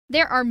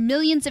There are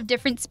millions of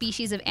different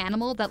species of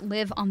animal that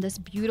live on this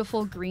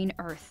beautiful green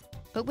earth.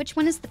 But which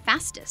one is the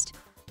fastest?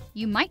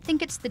 You might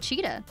think it's the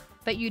cheetah,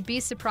 but you'd be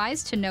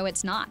surprised to know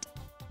it's not.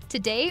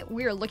 Today,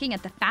 we are looking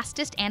at the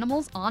fastest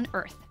animals on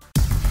Earth.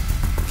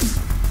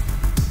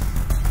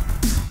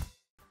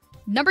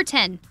 Number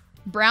 10.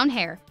 Brown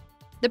hare.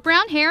 The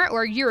brown hare,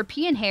 or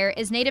European hare,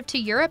 is native to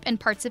Europe and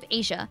parts of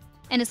Asia,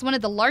 and is one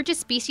of the largest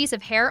species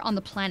of hare on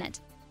the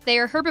planet. They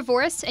are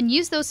herbivorous and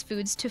use those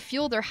foods to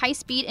fuel their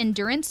high-speed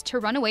endurance to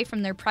run away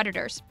from their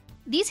predators.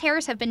 These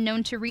hares have been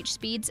known to reach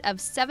speeds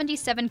of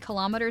 77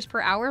 kilometers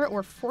per hour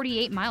or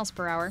 48 miles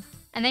per hour,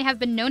 and they have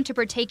been known to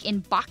partake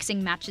in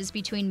boxing matches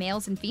between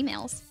males and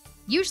females.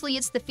 Usually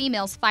it's the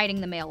females fighting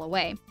the male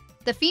away.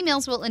 The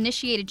females will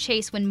initiate a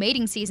chase when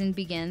mating season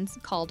begins,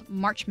 called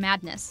March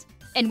Madness,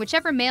 and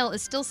whichever male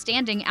is still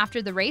standing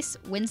after the race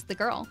wins the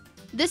girl.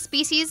 This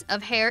species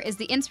of hare is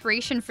the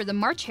inspiration for the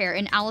March hare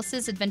in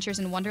Alice's Adventures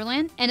in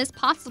Wonderland, and is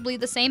possibly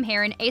the same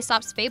hare in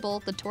Aesop's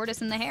fable, The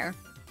Tortoise and the Hare.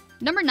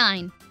 Number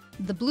 9.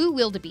 The blue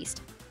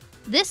wildebeest.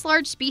 This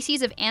large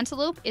species of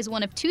antelope is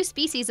one of two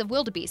species of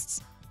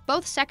wildebeests.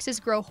 Both sexes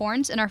grow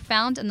horns and are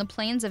found in the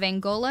plains of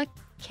Angola,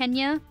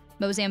 Kenya,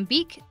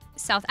 Mozambique,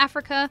 South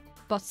Africa,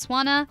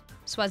 Botswana,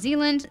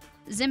 Swaziland,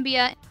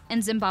 Zambia,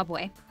 and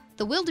Zimbabwe.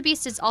 The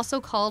wildebeest is also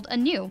called a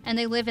gnu, and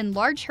they live in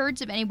large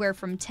herds of anywhere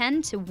from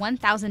 10 to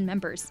 1,000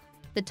 members.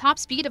 The top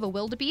speed of a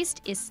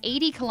wildebeest is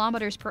 80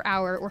 kilometers per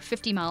hour or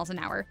 50 miles an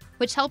hour,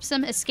 which helps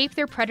them escape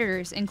their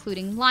predators,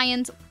 including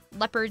lions,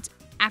 leopards,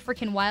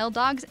 African wild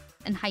dogs,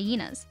 and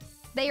hyenas.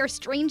 They are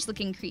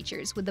strange-looking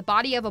creatures with the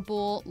body of a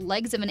bull,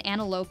 legs of an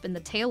antelope, and the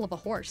tail of a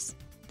horse.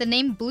 The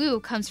name blue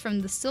comes from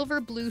the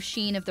silver-blue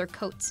sheen of their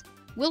coats.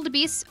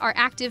 Wildebeests are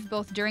active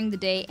both during the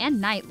day and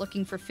night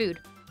looking for food.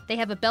 They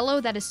have a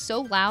bellow that is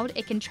so loud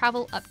it can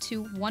travel up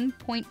to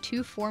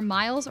 1.24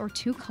 miles or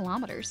 2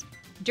 kilometers.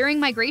 During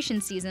migration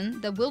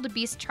season, the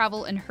wildebeest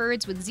travel in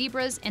herds with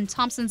zebras and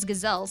Thompson's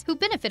gazelles, who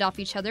benefit off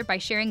each other by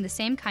sharing the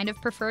same kind of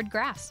preferred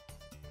grass.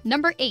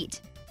 Number 8.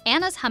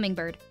 Anna's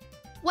hummingbird.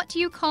 What do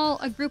you call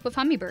a group of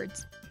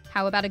hummingbirds?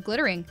 How about a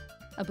glittering,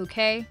 a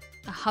bouquet,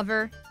 a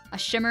hover, a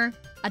shimmer,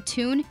 a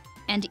tune,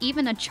 and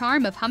even a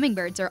charm of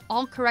hummingbirds are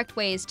all correct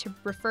ways to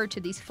refer to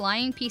these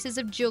flying pieces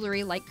of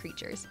jewelry-like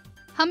creatures.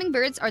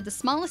 Hummingbirds are the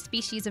smallest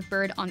species of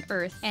bird on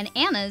Earth, and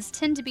Annas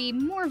tend to be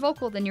more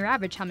vocal than your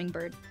average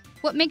hummingbird.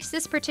 What makes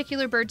this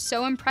particular bird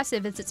so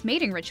impressive is its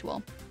mating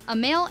ritual. A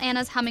male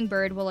Anna's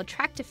hummingbird will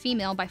attract a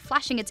female by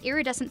flashing its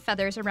iridescent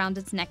feathers around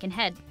its neck and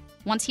head.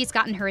 Once he's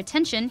gotten her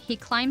attention, he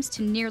climbs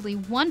to nearly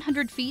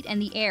 100 feet in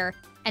the air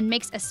and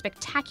makes a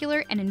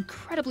spectacular and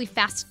incredibly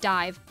fast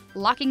dive,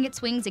 locking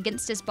its wings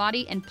against his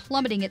body and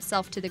plummeting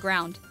itself to the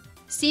ground.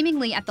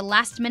 Seemingly at the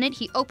last minute,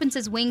 he opens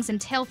his wings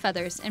and tail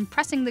feathers,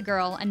 impressing the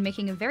girl and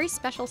making a very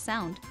special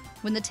sound.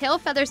 When the tail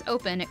feathers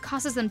open, it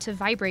causes them to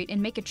vibrate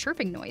and make a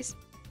chirping noise.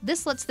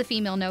 This lets the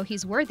female know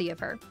he's worthy of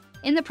her.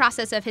 In the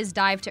process of his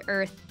dive to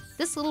Earth,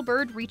 this little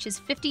bird reaches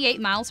 58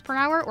 miles per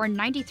hour or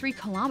 93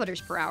 kilometers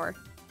per hour.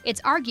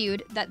 It's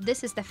argued that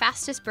this is the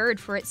fastest bird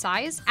for its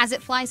size, as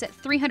it flies at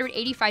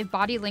 385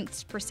 body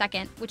lengths per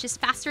second, which is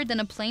faster than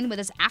a plane with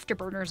its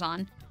afterburners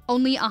on,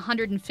 only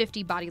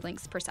 150 body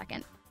lengths per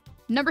second.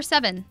 Number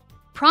 7.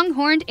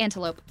 Pronghorned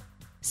antelope.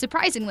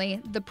 Surprisingly,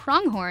 the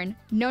pronghorn,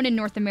 known in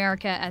North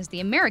America as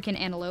the American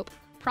antelope,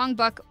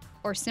 prongbuck,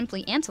 or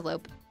simply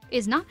antelope,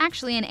 is not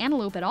actually an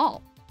antelope at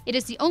all. It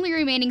is the only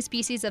remaining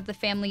species of the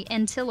family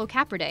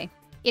Antilocapridae.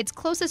 Its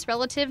closest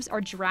relatives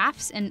are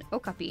giraffes and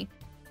okapi.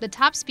 The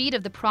top speed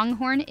of the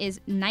pronghorn is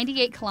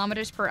 98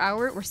 kilometers per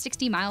hour or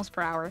 60 miles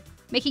per hour,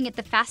 making it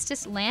the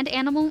fastest land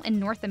animal in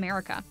North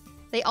America.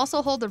 They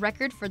also hold the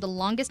record for the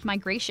longest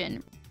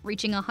migration,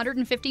 reaching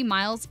 150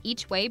 miles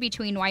each way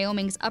between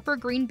Wyoming's Upper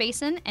Green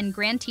Basin and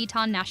Grand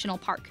Teton National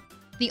Park.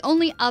 The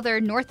only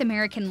other North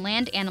American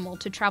land animal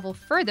to travel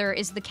further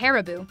is the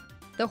caribou.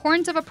 The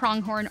horns of a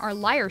pronghorn are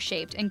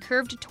lyre-shaped and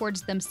curved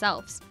towards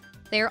themselves.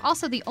 They are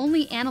also the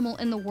only animal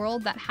in the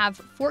world that have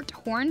forked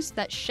horns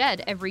that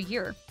shed every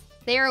year.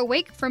 They are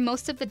awake for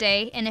most of the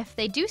day, and if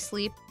they do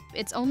sleep,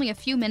 it's only a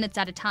few minutes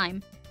at a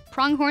time.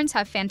 Pronghorns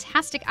have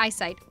fantastic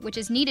eyesight, which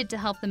is needed to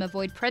help them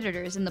avoid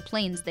predators in the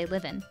plains they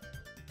live in.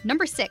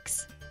 Number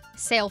 6.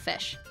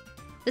 Sailfish.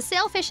 The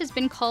sailfish has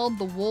been called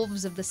the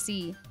wolves of the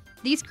sea.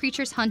 These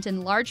creatures hunt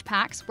in large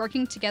packs,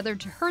 working together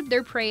to herd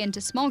their prey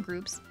into small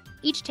groups,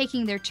 each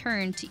taking their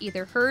turn to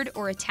either herd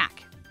or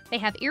attack. They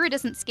have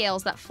iridescent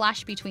scales that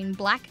flash between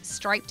black,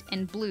 striped,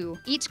 and blue,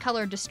 each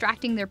color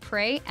distracting their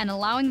prey and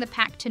allowing the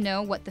pack to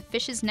know what the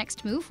fish's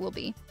next move will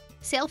be.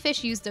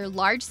 Sailfish use their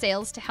large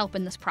sails to help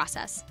in this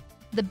process.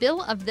 The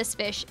bill of this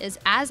fish is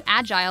as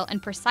agile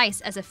and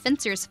precise as a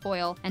fencer's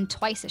foil and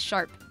twice as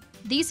sharp.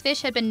 These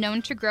fish have been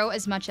known to grow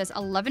as much as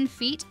 11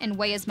 feet and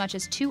weigh as much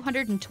as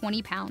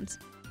 220 pounds.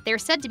 They are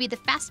said to be the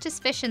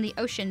fastest fish in the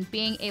ocean,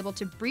 being able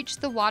to breach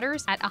the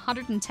waters at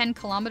 110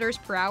 kilometers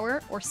per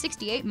hour or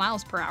 68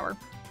 miles per hour.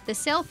 The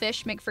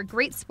sailfish make for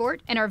great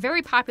sport and are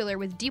very popular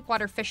with deep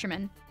water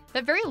fishermen,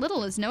 but very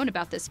little is known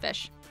about this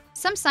fish.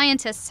 Some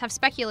scientists have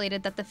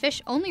speculated that the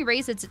fish only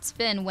raises its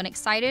fin when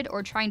excited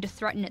or trying to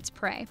threaten its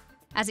prey,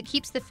 as it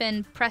keeps the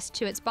fin pressed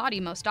to its body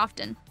most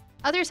often.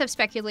 Others have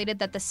speculated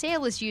that the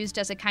sail is used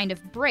as a kind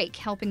of brake,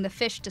 helping the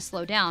fish to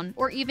slow down,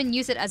 or even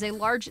use it as a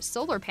large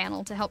solar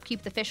panel to help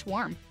keep the fish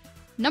warm.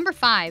 Number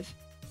 5.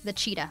 The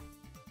cheetah.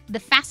 The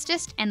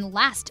fastest and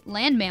last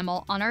land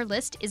mammal on our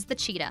list is the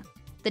cheetah.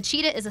 The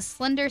cheetah is a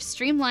slender,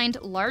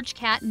 streamlined, large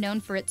cat known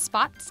for its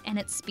spots and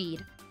its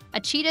speed. A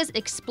cheetah's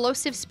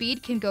explosive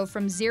speed can go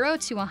from 0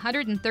 to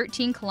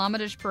 113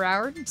 kilometers per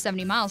hour,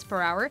 70 miles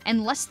per hour,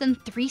 in less than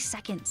 3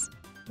 seconds.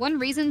 One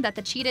reason that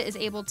the cheetah is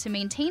able to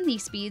maintain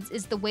these speeds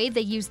is the way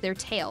they use their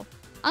tail.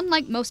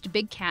 Unlike most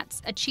big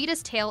cats, a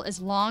cheetah's tail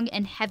is long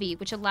and heavy,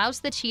 which allows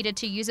the cheetah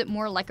to use it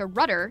more like a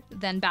rudder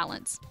than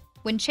balance.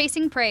 When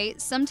chasing prey,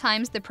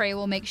 sometimes the prey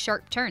will make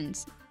sharp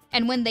turns.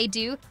 And when they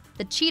do,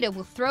 the cheetah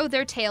will throw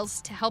their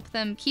tails to help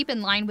them keep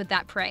in line with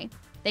that prey.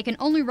 They can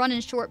only run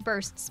in short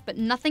bursts, but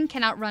nothing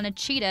can outrun a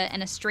cheetah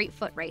in a straight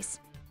foot race.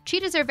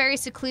 Cheetahs are very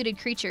secluded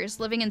creatures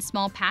living in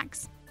small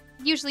packs.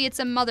 Usually it's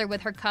a mother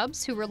with her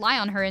cubs who rely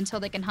on her until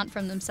they can hunt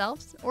for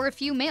themselves, or a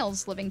few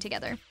males living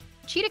together.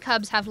 Cheetah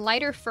cubs have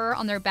lighter fur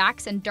on their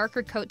backs and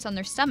darker coats on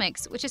their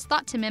stomachs, which is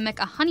thought to mimic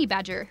a honey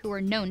badger who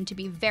are known to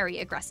be very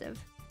aggressive.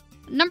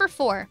 Number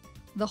 4.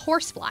 The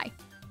horsefly.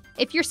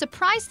 If you're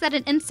surprised that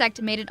an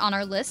insect made it on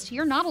our list,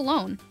 you're not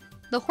alone.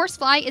 The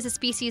horsefly is a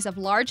species of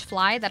large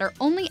fly that are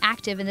only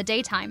active in the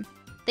daytime.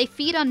 They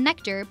feed on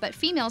nectar, but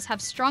females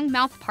have strong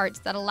mouth parts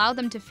that allow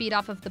them to feed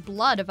off of the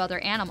blood of other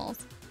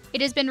animals.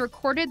 It has been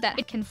recorded that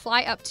it can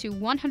fly up to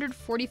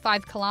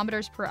 145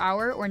 kilometers per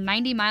hour or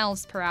 90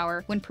 miles per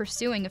hour when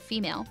pursuing a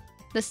female.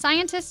 The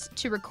scientists,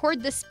 to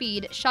record this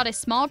speed, shot a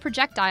small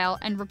projectile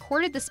and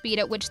recorded the speed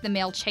at which the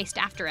male chased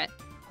after it.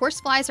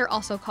 Horseflies are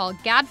also called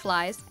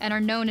gadflies and are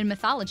known in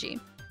mythology.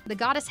 The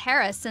goddess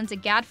Hera sent a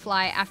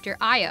gadfly after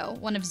Io,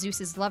 one of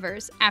Zeus's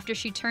lovers, after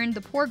she turned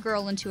the poor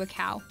girl into a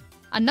cow.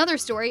 Another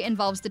story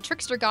involves the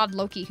trickster god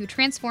Loki, who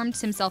transformed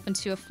himself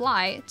into a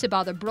fly to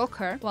bother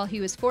Brokr while he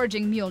was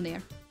foraging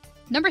Mjolnir.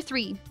 Number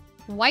 3.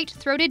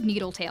 White-throated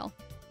needletail.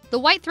 The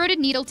white-throated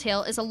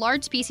needletail is a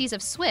large species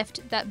of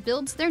swift that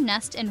builds their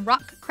nest in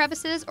rock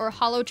crevices or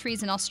hollow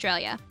trees in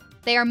Australia.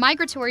 They are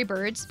migratory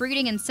birds,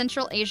 breeding in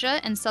Central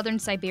Asia and southern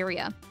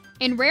Siberia.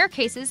 In rare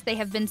cases, they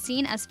have been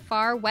seen as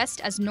far west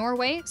as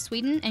Norway,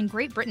 Sweden, and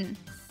Great Britain.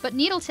 But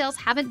needletails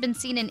haven't been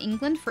seen in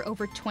England for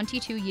over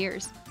 22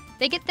 years.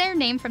 They get their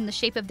name from the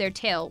shape of their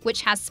tail,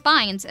 which has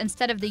spines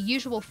instead of the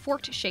usual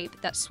forked shape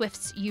that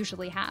swifts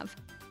usually have.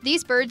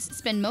 These birds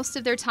spend most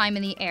of their time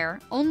in the air,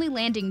 only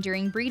landing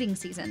during breeding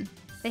season.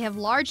 They have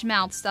large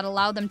mouths that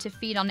allow them to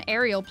feed on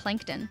aerial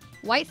plankton.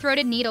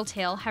 White-throated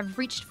needletail have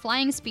reached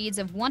flying speeds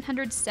of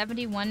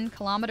 171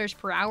 kilometers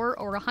per hour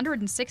or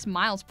 106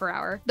 miles per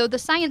hour, though the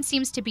science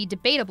seems to be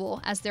debatable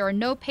as there are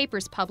no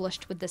papers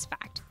published with this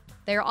fact.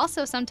 They are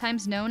also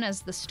sometimes known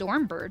as the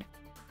storm bird.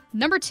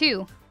 Number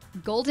 2.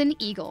 Golden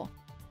eagle.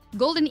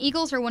 Golden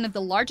eagles are one of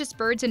the largest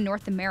birds in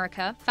North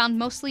America, found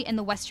mostly in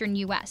the western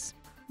US.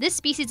 This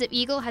species of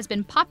eagle has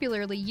been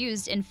popularly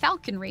used in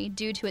falconry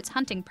due to its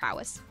hunting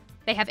prowess.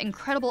 They have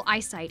incredible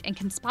eyesight and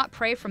can spot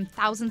prey from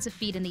thousands of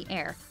feet in the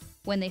air.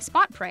 When they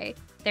spot prey,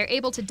 they're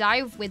able to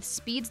dive with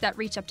speeds that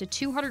reach up to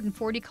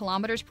 240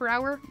 kilometers per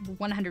hour,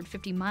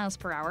 150 miles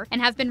per hour, and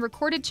have been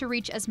recorded to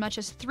reach as much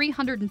as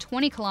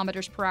 320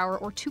 kilometers per hour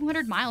or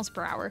 200 miles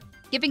per hour,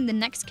 giving the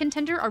next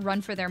contender a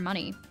run for their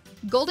money.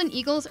 Golden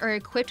eagles are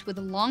equipped with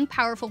long,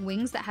 powerful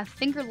wings that have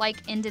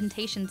finger-like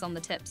indentations on the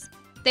tips.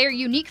 They are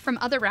unique from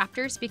other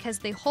raptors because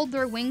they hold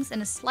their wings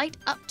in a slight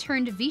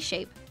upturned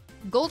V-shape.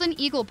 Golden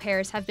eagle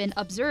pairs have been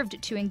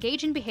observed to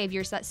engage in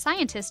behaviors that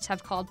scientists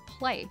have called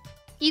play.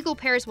 Eagle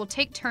pairs will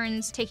take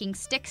turns taking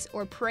sticks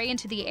or prey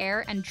into the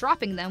air and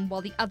dropping them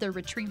while the other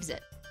retrieves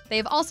it. They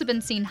have also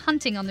been seen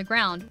hunting on the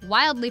ground,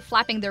 wildly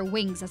flapping their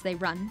wings as they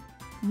run.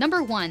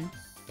 Number 1.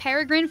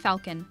 Peregrine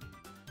falcon.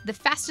 The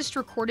fastest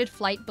recorded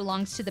flight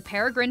belongs to the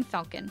peregrine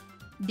falcon.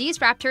 These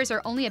raptors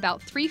are only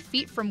about 3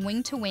 feet from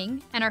wing to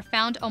wing and are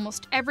found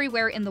almost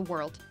everywhere in the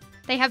world.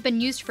 They have been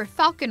used for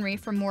falconry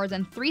for more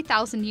than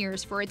 3,000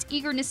 years for its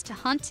eagerness to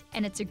hunt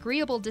and its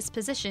agreeable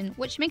disposition,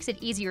 which makes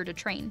it easier to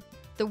train.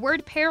 The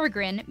word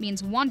peregrine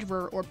means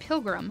wanderer or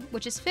pilgrim,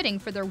 which is fitting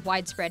for their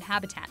widespread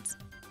habitats.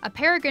 A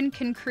peregrine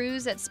can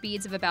cruise at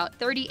speeds of about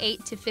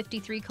 38 to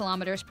 53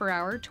 kilometers per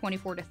hour,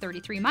 24 to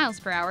 33 miles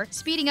per hour,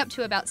 speeding up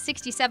to about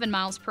 67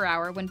 miles per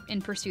hour when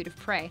in pursuit of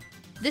prey.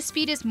 This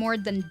speed is more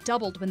than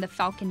doubled when the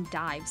falcon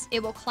dives.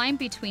 It will climb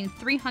between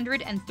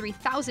 300 and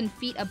 3,000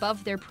 feet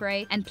above their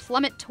prey and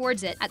plummet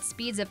towards it at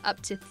speeds of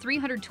up to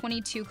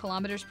 322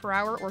 kilometers per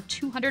hour or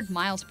 200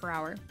 miles per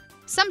hour.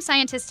 Some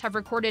scientists have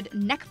recorded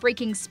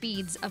neck-breaking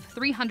speeds of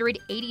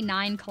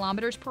 389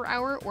 kilometers per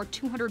hour or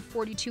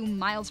 242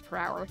 miles per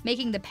hour,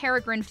 making the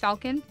peregrine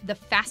falcon the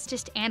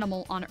fastest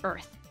animal on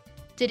Earth.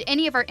 Did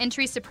any of our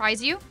entries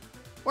surprise you?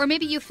 Or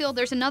maybe you feel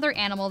there's another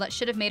animal that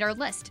should have made our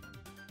list?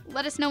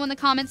 Let us know in the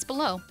comments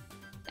below.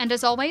 And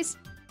as always,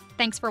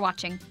 thanks for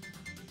watching.